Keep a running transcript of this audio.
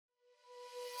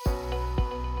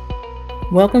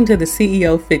Welcome to the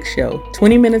CEO Fix Show,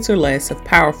 20 minutes or less of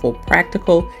powerful,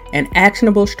 practical, and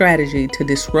actionable strategy to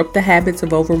disrupt the habits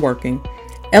of overworking,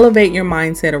 elevate your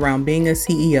mindset around being a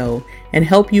CEO, and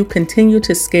help you continue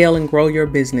to scale and grow your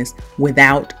business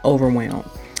without overwhelm.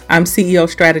 I'm CEO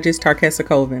strategist Tarkessa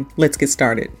Colvin. Let's get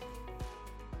started.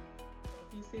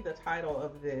 If you see the title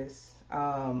of this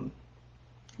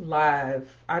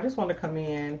live, I just want to come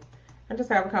in and just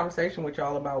have a conversation with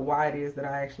y'all about why it is that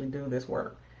I actually do this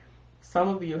work. Some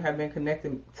of you have been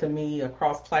connected to me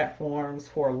across platforms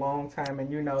for a long time,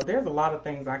 and you know there's a lot of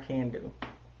things I can do.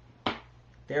 I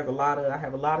have a lot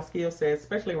of skill sets,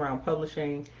 especially around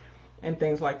publishing and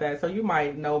things like that. So you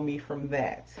might know me from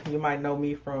that. You might know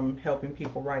me from helping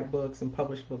people write books and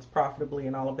publish books profitably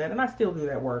and all of that. And I still do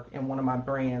that work in one of my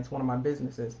brands, one of my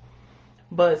businesses.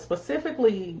 But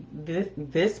specifically,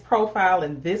 this profile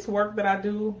and this work that I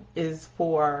do is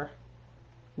for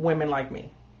women like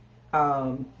me.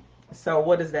 So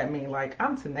what does that mean? Like,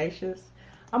 I'm tenacious.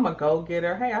 I'm a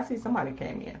go-getter. Hey, I see somebody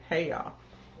came in. Hey, y'all.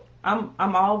 I'm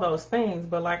all those things,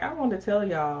 but like I want to tell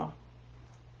y'all,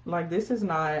 like this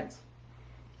isn't a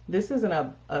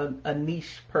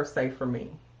niche per se for me.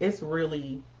 It's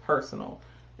really personal.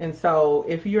 And so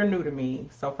if you're new to me,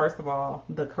 so first of all,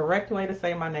 the correct way to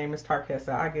say my name is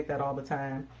Tarkessa. I get that all the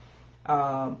time.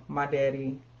 My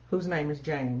daddy, whose name is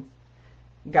James,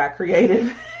 got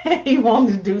creative. He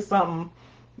wanted to do something,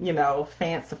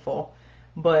 fanciful.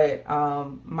 But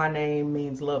my name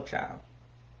means love child.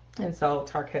 And so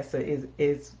Tarkessa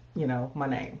is my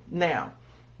name. Now,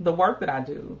 the work that I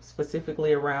do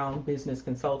specifically around business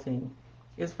consulting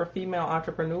is for female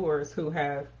entrepreneurs who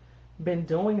have been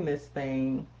doing this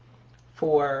thing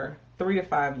for 3 to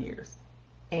 5 years.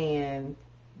 And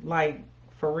like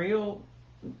for real,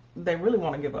 they really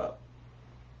want to give up.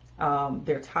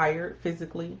 They're tired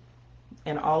physically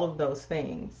and all of those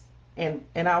things. And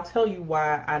I'll tell you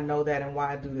why I know that and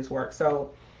why I do this work.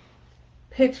 So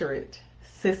picture it,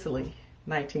 Sicily,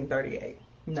 1938.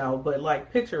 No, but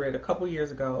like picture it a couple years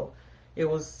ago. It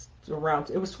was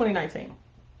 2019.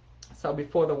 So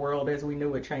before the world as we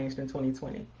knew it changed in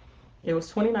 2020. It was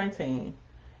 2019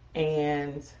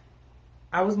 and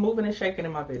I was moving and shaking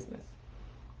in my business.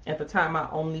 At the time, I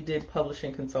only did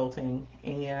publishing consulting,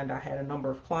 and I had a number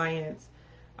of clients.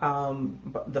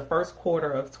 But the first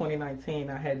quarter of 2019,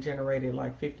 I had generated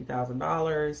like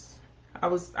 $50,000. I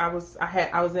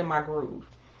was in my groove.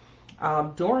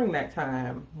 During that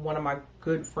time, one of my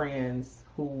good friends,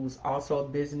 who's also a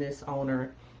business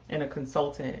owner and a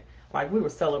consultant, like we were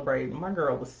celebrating. My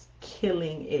girl was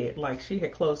killing it. Like she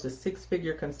had closed a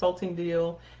 6-figure consulting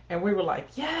deal, and we were like,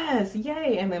 yes,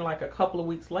 yay. And then like a couple of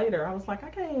weeks later, I was like, I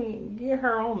can't get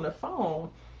her on the phone,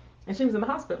 and she was in the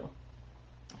hospital.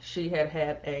 She had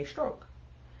had a stroke,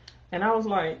 and I was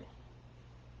like,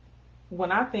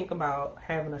 when I think about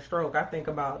having a stroke, I think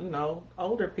about,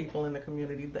 older people in the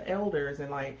community, the elders. And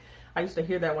like, I used to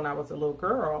hear that when I was a little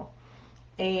girl.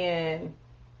 And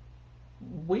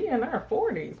we in our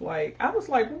 40s. Like, I was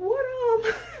like, what,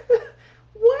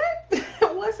 what?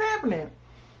 What's happening?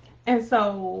 And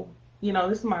so,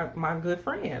 this is my good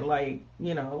friend. Like,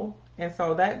 and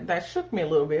so that shook me a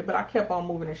little bit, but I kept on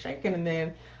moving and shaking. And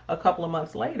then a couple of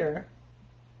months later,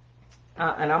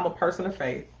 and I'm a person of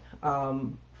faith.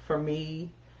 For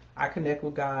me, I connect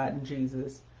with God and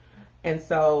Jesus. And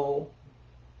so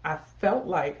I felt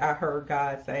like I heard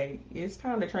God say, it's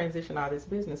time to transition out of this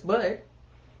business. But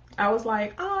I was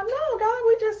like, oh no, God,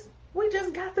 we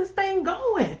just got this thing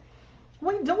going.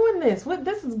 We doing this.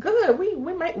 This is good. We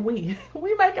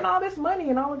making all this money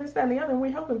and all of this, that, and the other, and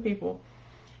we helping people.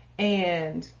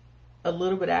 And a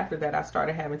little bit after that, I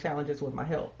started having challenges with my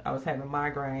health. I was having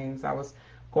migraines. I was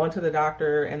going to the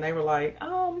doctor, and they were like,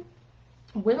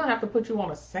 we're going to have to put you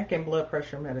on a second blood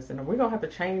pressure medicine, and we're going to have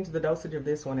to change the dosage of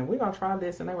this one, and we're going to try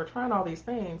this. And they were trying all these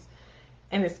things,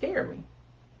 and it scared me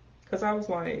because I was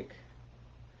like,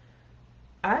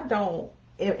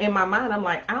 in my mind, I'm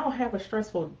like, I don't have a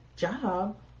stressful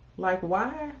job. Like,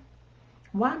 why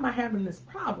am I having this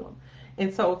problem?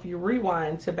 And so if you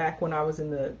rewind to back when I was in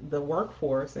the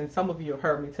workforce, and some of you have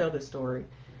heard me tell this story,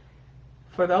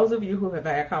 for those of you who have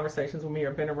had conversations with me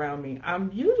or been around me, I'm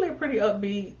usually a pretty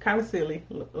upbeat, kind of silly,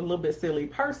 a little bit silly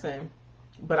person.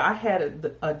 But I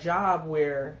had a job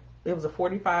where it was a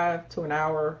 45 to an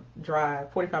hour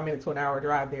drive, 45 minutes to an hour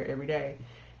drive there every day.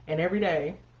 And every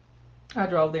day I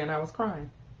drove there and I was crying.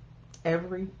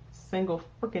 Every single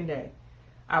freaking day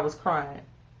I was crying.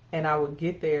 And I would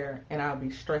get there and I would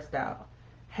be stressed out.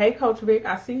 Hey, Coach Vic,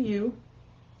 I see you.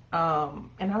 And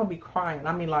I would be crying.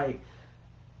 I mean, like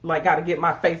got to get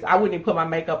my face. I wouldn't even put my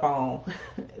makeup on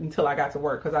until I got to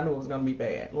work because I knew it was going to be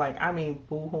bad. Like, I mean,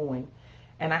 boo-hooing.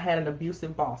 and I had an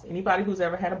abusive boss. Anybody who's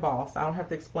ever had a boss, I don't have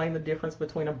to explain the difference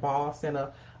between a boss and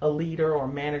a leader or a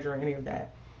manager or any of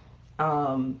that.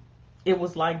 Um, it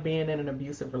was like being in an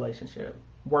abusive relationship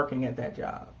working at that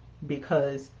job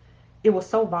because it was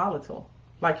so volatile.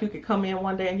 Like you could come in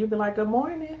one day and you'd be like, good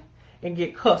morning, and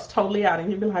get cussed totally out. And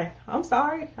you'd be like, I'm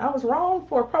sorry, I was wrong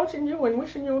for approaching you and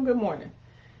wishing you a good morning.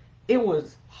 It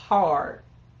was hard.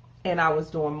 And I was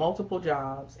doing multiple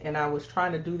jobs and I was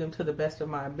trying to do them to the best of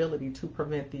my ability to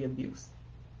prevent the abuse.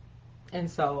 And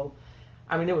so,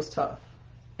 I mean, it was tough.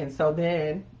 And so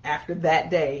then after that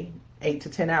day, 8 to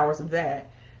 10 hours of that,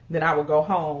 then I would go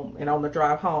home, and on the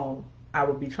drive home, I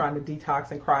would be trying to detox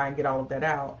and cry and get all of that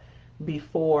out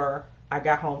before I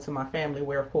got home to my family,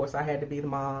 where of course I had to be the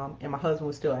mom, and my husband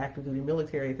was still active duty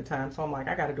military at the time. So I'm like,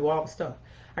 I got to do all the stuff.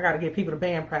 I got to get people to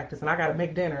band practice, and I got to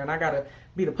make dinner, and I got to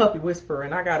be the puppy whisperer,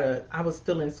 and I was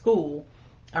still in school.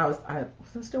 I was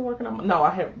still working on no,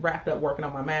 I had wrapped up working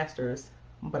on my master's,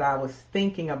 but I was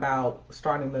thinking about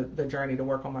starting the journey to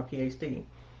work on my PhD.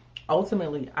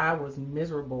 Ultimately, I was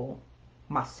miserable.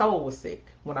 My soul was sick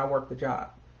when I worked the job.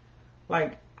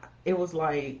 Like, it was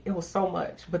so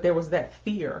much, but there was that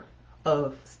fear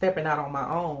of stepping out on my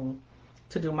own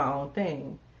to do my own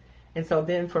thing. And so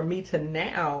then for me to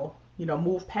now,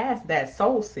 move past that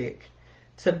soul sick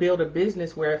to build a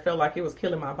business where it felt like it was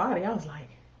killing my body, I was like,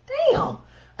 damn.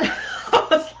 I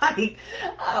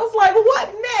was like,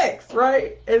 what next,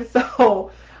 right? And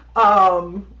so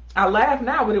I laugh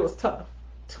now, but it was tough.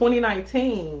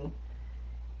 2019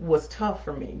 was tough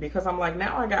for me because I'm like,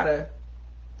 now I gotta,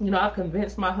 I've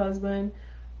convinced my husband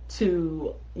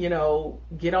to, get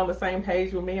on the same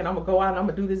page with me, and I'm gonna go out and I'm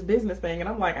gonna do this business thing. And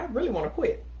I'm like, I really want to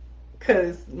quit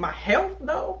because my health,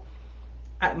 though,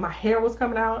 my hair was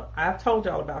coming out. I've told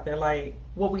y'all about that. Like,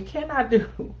 what we cannot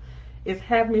do is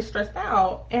have me stressed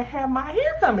out and have my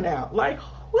hair coming out. Like,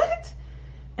 what?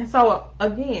 And so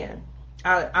again,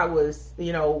 I was,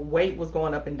 weight was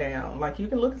going up and down. Like, you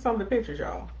can look at some of the pictures,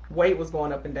 y'all. Weight was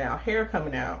going up and down, hair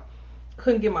coming out.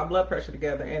 Couldn't get my blood pressure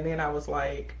together. And then I was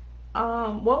like,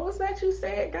 what was that you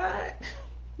said, God?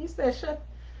 You said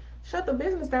shut the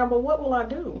business down, but what will I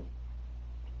do?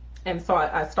 And so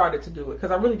I started to do it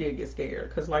because I really did get scared.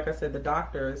 Because like I said, the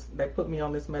doctors, they put me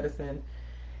on this medicine,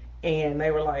 and they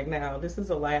were like, now this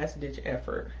is a last ditch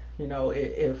effort.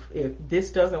 If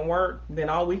this doesn't work, then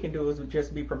all we can do is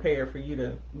just be prepared for you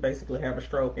to basically have a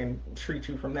stroke and treat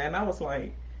you from that. And I was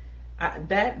like,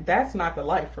 that's not the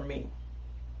life for me.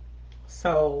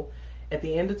 So at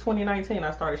the end of 2019,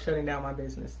 I started shutting down my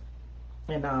business,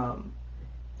 and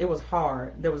it was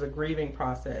hard. There was a grieving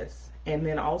process, and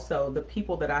then also the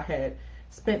people that I had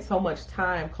spent so much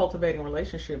time cultivating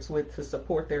relationships with to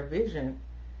support their vision,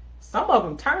 some of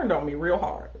them turned on me real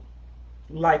hard,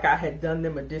 like I had done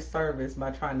them a disservice by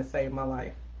trying to save my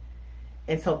life.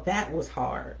 And so that was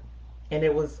hard. And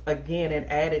it was, again, it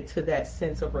added to that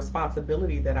sense of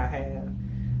responsibility that I have.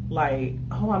 Like,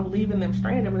 oh, I'm leaving them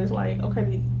stranded. But it's like,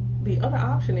 okay, the other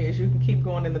option is you can keep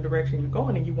going in the direction you're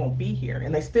going and you won't be here.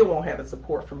 And they still won't have the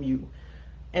support from you.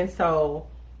 And so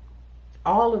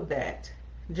all of that,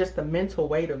 just the mental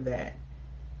weight of that,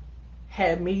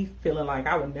 had me feeling like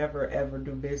I would never, ever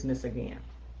do business again.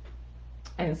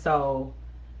 And so,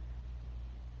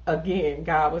 again,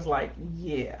 God was like,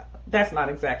 yeah, that's not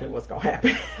exactly what's going to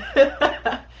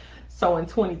happen. So in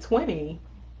 2020,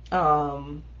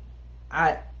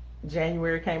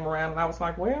 January came around and I was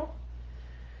like, well,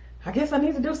 I guess I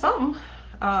need to do something.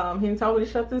 He told me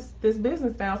to shut this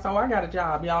business down, so I got a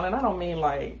job, y'all. And I don't mean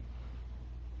like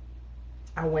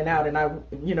I went out and I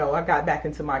got back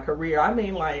into my career. I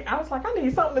mean, like, I was like, I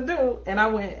need something to do. And I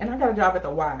went and I got a job at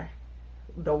the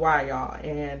Y, y'all.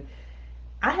 And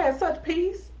I had such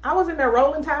peace. I was in there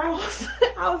rolling towels.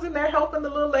 I was in there helping the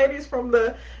little ladies from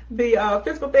the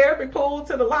physical therapy pool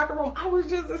to the locker room. I was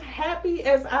just as happy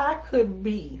as I could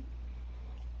be.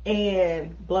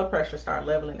 And blood pressure started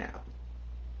leveling out.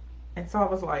 And so I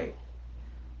was like,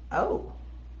 oh,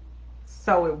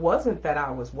 so it wasn't that I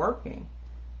was working.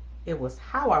 It was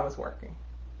how I was working.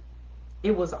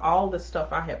 It was all the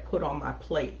stuff I had put on my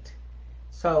plate.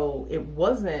 So it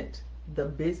wasn't the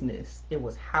business, it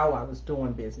was how I was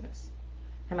doing business.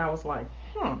 And I was like,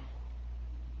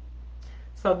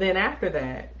 So then after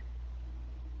that,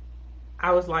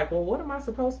 I was like, well, what am I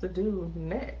supposed to do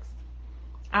next?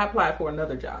 I applied for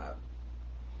another job.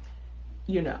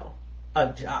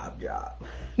 A job.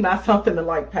 Not something to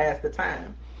like pass the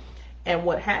time. And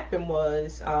what happened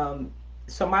was,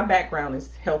 so my background is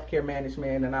healthcare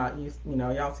management,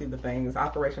 and y'all see the things,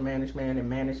 operation management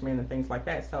and things like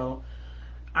that. So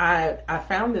I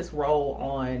found this role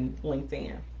on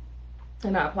LinkedIn,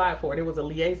 and I applied for it. It was a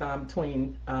liaison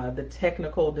between the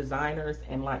technical designers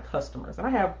and like customers. And I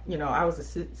have, I was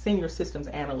a senior systems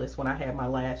analyst when I had my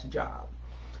last job.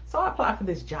 So I applied for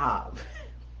this job.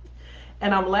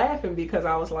 And I'm laughing because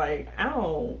I was like, I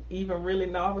don't even really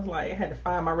know. I was like, I had to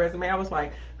find my resume. I was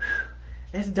like,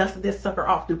 let's dust this sucker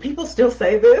off. Do people still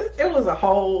say this? It was a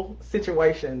whole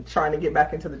situation trying to get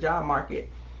back into the job market.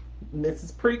 This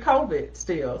is pre-COVID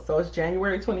still, so it's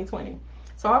January 2020.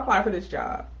 So I applied for this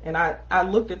job, and I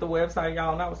looked at the website,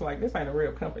 y'all, and I was like, this ain't a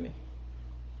real company.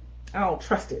 I don't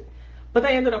trust it. But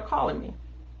they ended up calling me.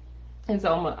 And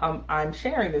so I'm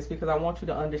sharing this because I want you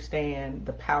to understand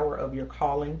the power of your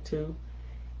calling too,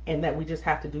 and that we just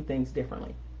have to do things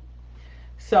differently.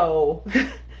 So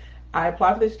I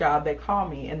applied for this job. They call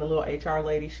me, and the little HR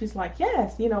lady, she's like,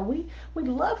 "Yes, we'd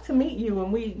love to meet you,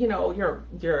 and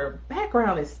your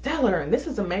background is stellar, and this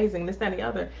is amazing, this, that, and the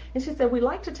other." And she said, "We'd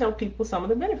like to tell people some of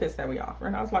the benefits that we offer."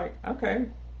 And I was like, "Okay,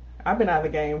 I've been out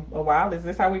of the game a while. Is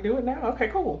this how we do it now? Okay,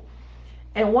 cool."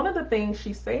 And one of the things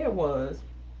she said was,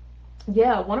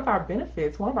 "Yeah, one of our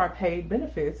paid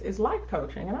benefits is life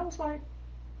coaching." And I was like,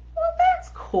 well, that's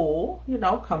cool.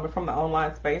 Coming from the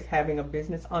online space, having a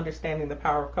business, understanding the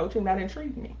power of coaching, that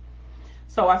intrigued me.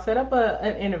 So I set up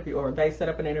an interview, or they set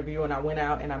up an interview, and I went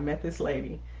out and I met this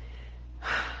lady.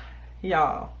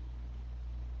 Y'all,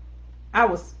 I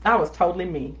was totally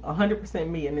me, 100%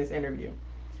 me in this interview.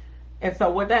 And so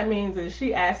what that means is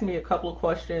she asked me a couple of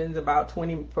questions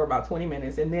for about 20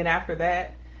 minutes, and then after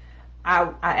that,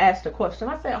 I asked a question.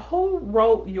 I said, who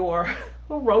wrote your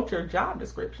job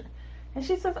description? And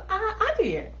she says, I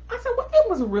did. I said, well, it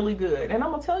was really good. And I'm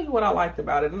going to tell you what I liked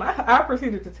about it. And I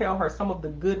proceeded to tell her some of the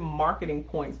good marketing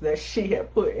points that she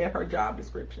had put in her job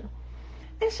description.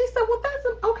 And she said, well,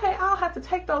 okay, I'll have to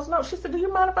take those notes. She said, do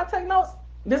you mind if I take notes?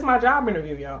 This is my job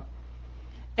interview, y'all.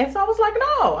 And so I was like,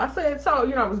 no. I said, so,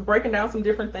 I was breaking down some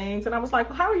different things. And I was like,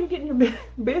 well, how are you getting your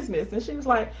business? And she was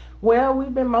like, well,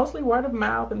 we've been mostly word of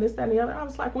mouth and this, that, and the other. I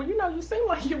was like, well, you seem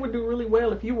like you would do really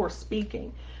well if you were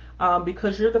speaking.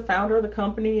 Because you're the founder of the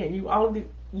company and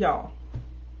y'all,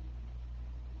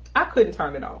 I couldn't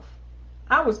turn it off.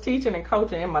 I was teaching and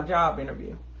coaching in my job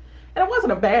interview. And it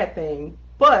wasn't a bad thing,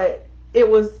 but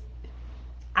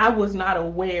I was not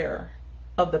aware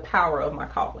of the power of my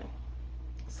calling.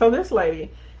 So this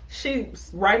lady, she's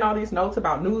writing all these notes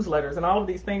about newsletters and all of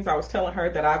these things I was telling her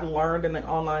that I've learned in the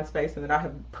online space and that I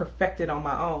have perfected on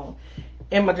my own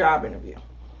in my job interview.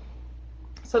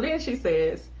 So then she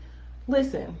says,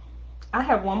 listen, I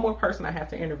have one more person I have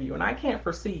to interview, and I can't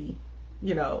foresee,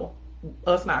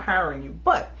 us not hiring you.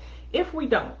 But if we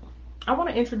don't, I want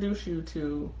to introduce you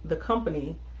to the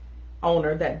company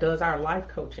owner that does our life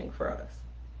coaching for us.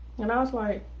 And I was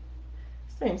like,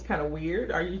 seems kind of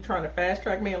weird. Are you trying to fast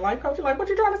track me in life coaching? Like, what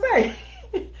you trying to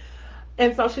say?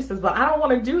 And so she says, but I don't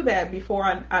want to do that before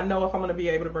I know if I'm going to be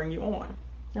able to bring you on.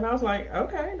 And I was like,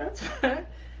 okay, that's fine.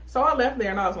 So I left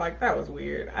there and I was like, that was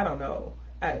weird. I don't know.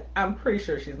 I'm pretty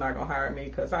sure she's not going to hire me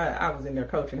because I was in there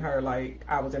coaching her like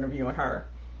I was interviewing her.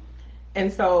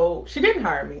 And so she didn't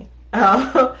hire me.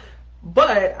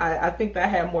 But I think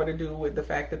that had more to do with the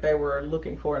fact that they were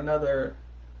looking for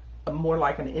more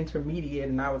like an intermediate,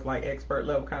 and I was like expert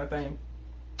level kind of thing.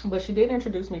 But she did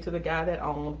introduce me to the guy that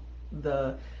owned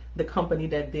the company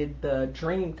that did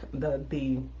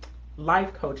the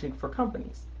life coaching for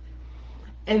companies.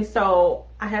 And so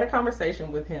I had a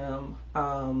conversation with him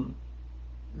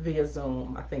via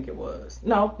Zoom, I think it was.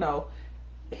 No.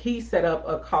 He set up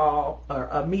a call or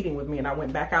a meeting with me, and I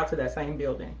went back out to that same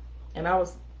building. And I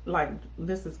was like,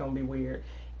 this is going to be weird.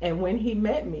 And when he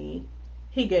met me,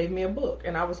 he gave me a book.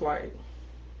 And I was like,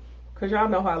 because y'all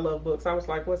know how I love books. I was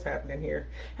like, what's happening here?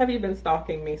 Have you been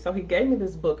stalking me? So he gave me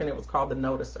this book, and it was called The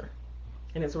Noticer.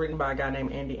 And it's written by a guy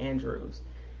named Andy Andrews.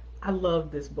 I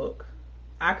love this book.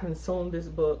 I consumed this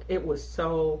book. It was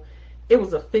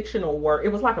a fictional work. It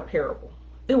was like a parable.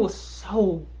 It was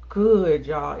so good,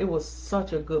 y'all. It was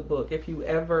such a good book. If you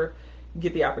ever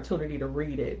get the opportunity to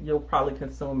read it, you'll probably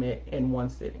consume it in one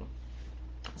sitting.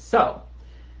 So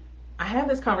I had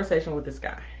this conversation with this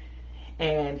guy,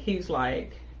 and he's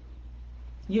like,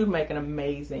 you make an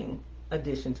amazing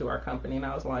addition to our company. And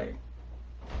I was like,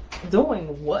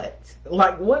 doing what?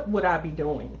 Like, what would I be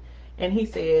doing? And he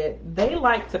said, they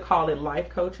like to call it life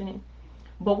coaching,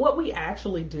 but what we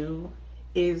actually do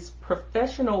is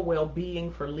professional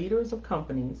well-being for leaders of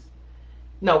companies.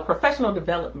 No, professional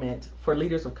development for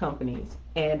leaders of companies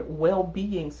and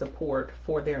well-being support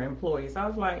for their employees. I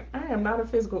was like, I'm not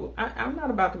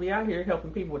about to be out here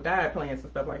helping people with diet plans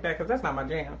and stuff like that, because that's not my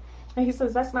jam. And he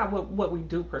says, that's not what we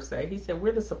do per se. He said,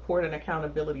 we're the support and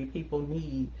accountability people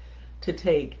need to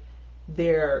take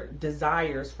their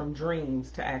desires from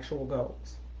dreams to actual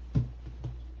goals.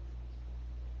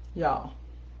 Y'all,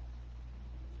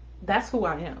 that's who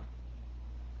I am.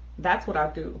 That's what I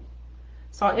do.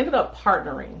 So I ended up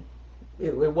partnering.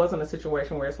 It wasn't a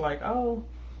situation where it's like, oh,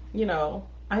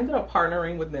 I ended up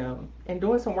partnering with them and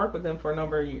doing some work with them for a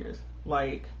number of years.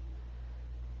 Like,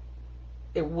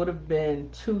 it would have been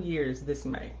 2 years this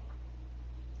May.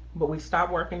 But we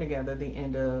stopped working together the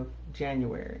end of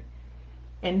January.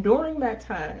 And during that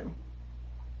time,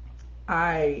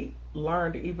 I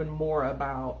learned even more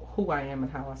about who I am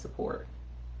and how I support.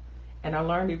 And I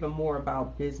learned even more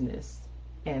about business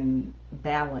and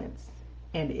balance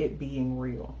and it being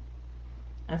real.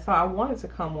 And so I wanted to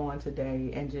come on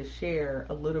today and just share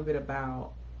a little bit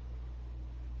about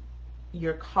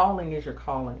your calling is your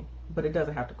calling, but it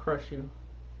doesn't have to crush you.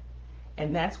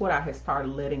 And that's what I had started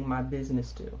letting my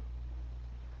business do.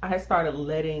 I had started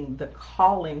letting the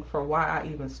calling for why I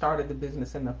even started the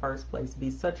business in the first place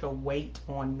be such a weight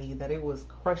on me that it was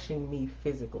crushing me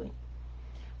physically.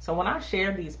 So when I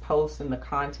share these posts and the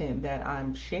content that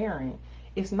I'm sharing,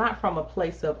 it's not from a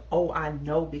place of, oh, I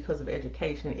know because of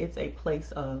education. It's a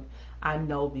place of, I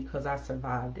know because I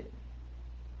survived it.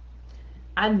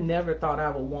 I never thought I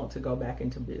would want to go back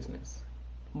into business.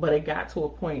 But it got to a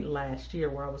point last year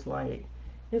where I was like,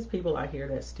 there's people out here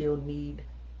that still need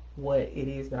what it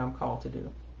is that I'm called to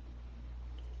do.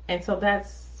 And so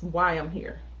that's why I'm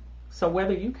here. So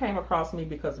whether you came across me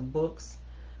because of books,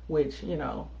 which,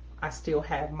 I still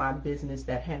have my business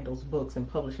that handles books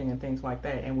and publishing and things like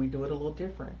that, and we do it a little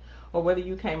different. Or whether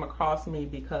you came across me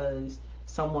because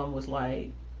someone was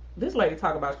like, this lady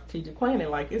talk about strategic planning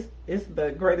like it's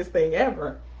the greatest thing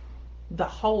ever. The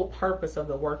whole purpose of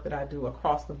the work that I do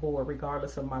across the board,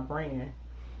 regardless of my brand,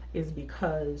 is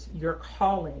because your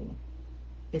calling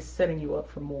is setting you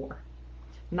up for more.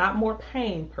 Not more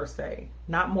pain per se,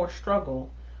 not more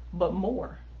struggle, but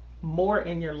more. More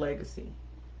in your legacy.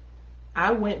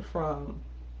 I went from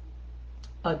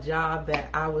a job that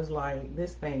I was like,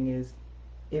 this thing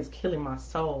is killing my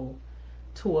soul,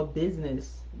 to a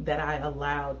business that I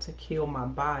allowed to kill my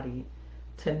body,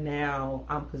 to now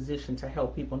I'm positioned to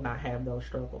help people not have those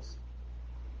struggles.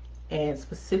 And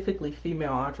specifically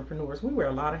female entrepreneurs, we wear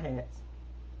a lot of hats.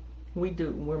 We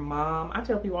do. We're mom. I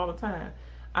tell people all the time,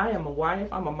 I am a wife.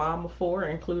 I'm a mom of 4,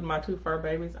 including my 2 fur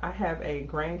babies. I have a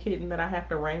grandkitten that I have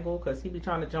to wrangle because he be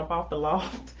trying to jump off the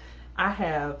loft. I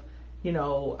have,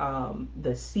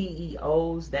 the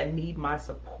CEOs that need my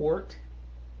support.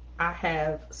 I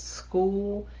have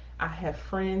school. I have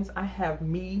friends. I have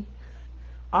me.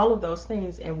 All of those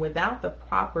things. And without the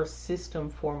proper system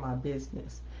for my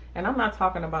business, and I'm not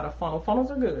talking about a funnel.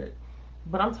 Funnels are good.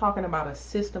 But I'm talking about a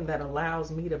system that allows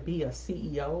me to be a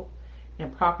CEO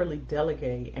and properly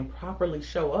delegate and properly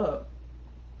show up.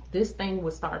 This thing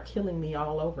would start killing me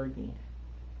all over again.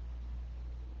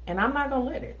 And I'm not going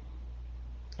to let it.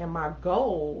 And my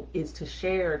goal is to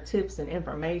share tips and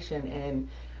information and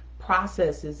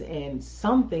processes and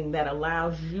something that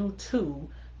allows you to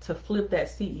flip that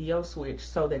CEO switch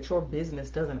so that your business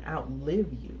doesn't outlive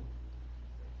you.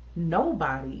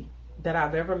 Nobody that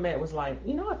I've ever met was like,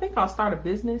 I think I'll start a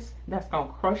business that's going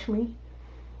to crush me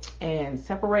and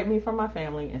separate me from my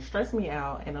family and stress me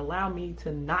out and allow me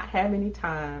to not have any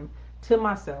time to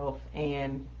myself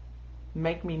and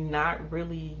make me not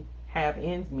really have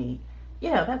ends meet.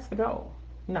 Yeah, that's the goal.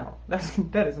 No,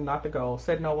 that is not the goal.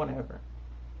 Said no one ever.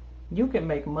 You can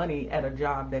make money at a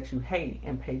job that you hate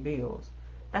and pay bills.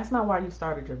 That's not why you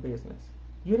started your business.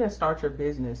 You didn't start your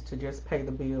business to just pay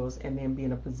the bills and then be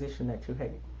in a position that you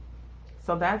hate.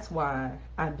 So that's why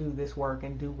I do this work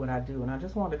and do what I do. And I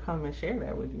just wanted to come and share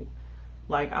that with you.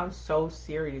 Like, I'm so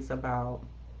serious about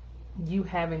you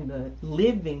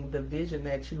living the vision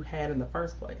that you had in the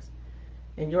first place.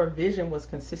 And your vision was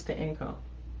consistent income.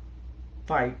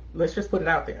 Like, let's just put it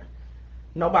out there.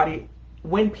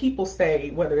 When people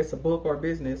say, whether it's a book or a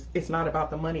business, it's not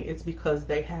about the money, it's because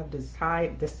they have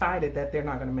decided that they're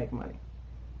not going to make money.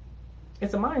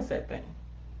 It's a mindset thing.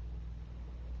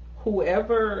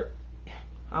 Whoever,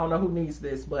 I don't know who needs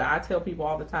this, but I tell people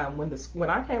all the time, when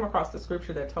I came across the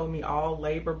scripture that told me all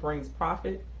labor brings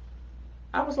profit,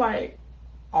 I was like,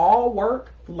 all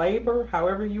work, labor,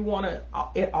 however you want to,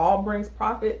 it all brings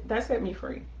profit. That set me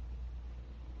free.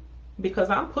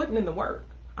 Because I'm putting in the work.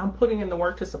 I'm putting in the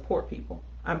work to support people.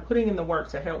 I'm putting in the work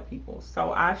to help people.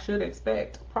 So I should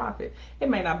expect profit. It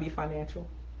may not be financial.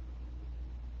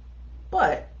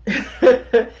 But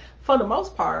for the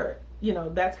most part,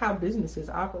 that's how businesses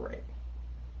operate.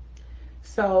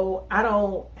 So I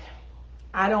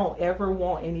don't ever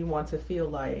want anyone to feel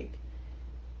like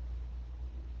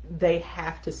they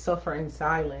have to suffer in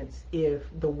silence if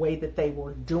the way that they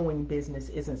were doing business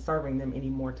isn't serving them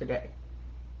anymore today.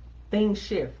 Things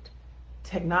shift,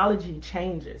 technology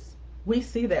changes. We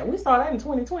see that. We saw that in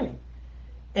 2020.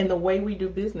 And the way we do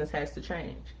business has to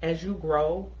change. As you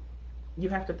grow, you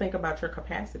have to think about your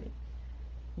capacity.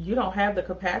 You don't have the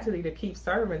capacity to keep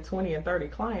serving 20 and 30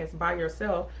 clients by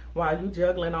yourself while you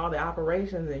juggling all the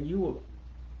operations, and you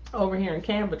over here in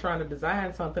Canva trying to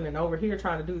design something and over here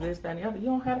trying to do this, that, and the other. You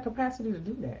don't have the capacity to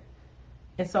do that.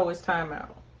 And so it's time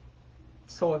out.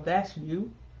 So if that's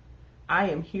you, I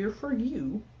am here for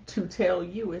you to tell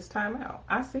you it's time out.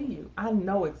 I see you. I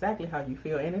know exactly how you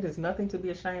feel, and it is nothing to be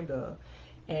ashamed of.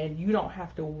 And you don't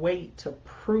have to wait to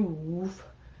prove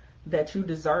that you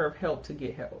deserve help to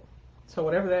get help. So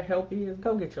whatever that help is,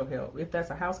 go get your help. If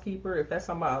that's a housekeeper, if that's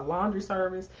somebody, a laundry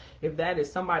service, if that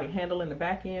is somebody handling the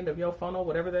back end of your funnel,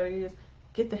 whatever that is,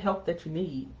 get the help that you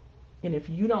need. And if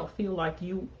you don't feel like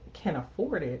you can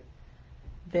afford it,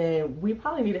 then we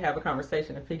probably need to have a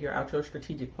conversation and figure out your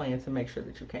strategic plan to make sure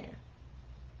that you can.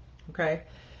 Okay?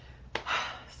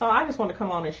 So I just want to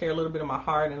come on and share a little bit of my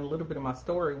heart and a little bit of my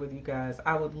story with you guys.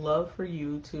 I would love for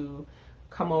you to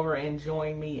come over and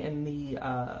join me in the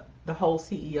Whole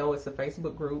CEO. It's a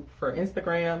Facebook group. For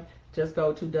Instagram, just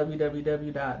go to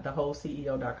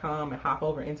www.thewholeceo.com and hop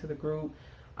over into the group.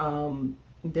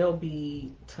 There'll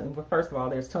be, first of all,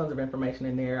 there's tons of information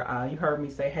in there. You heard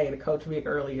me say hey to Coach Vic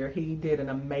earlier. He did an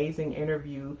amazing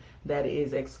interview that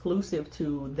is exclusive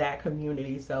to that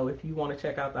community. So if you want to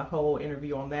check out the whole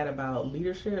interview on that about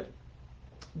leadership,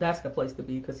 that's the place to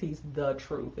be, because he's the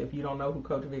truth. If you don't know who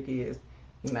Coach Vic is,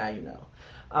 now you know.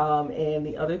 And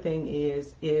the other thing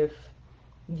is, if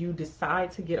you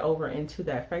decide to get over into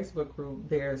that Facebook group,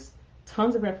 there's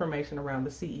tons of information around the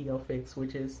CEO Fix,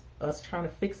 which is us trying to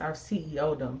fix our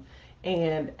CEO-dom,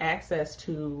 and access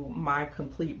to my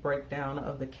complete breakdown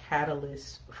of the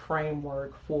Catalyst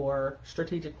framework for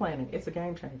strategic planning. It's a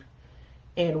game changer.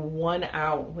 In 1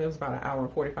 hour, it was about an hour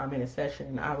and 45-minute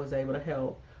session, I was able to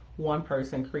help one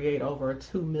person create over a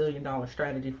 $2 million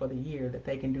strategy for the year that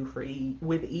they can do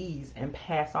with ease and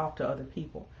pass off to other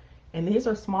people. And these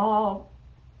are small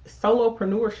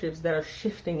solopreneurship that are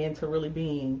shifting into really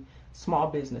being small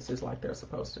businesses like they're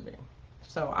supposed to be.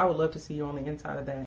 So I would love to see you on the inside of that.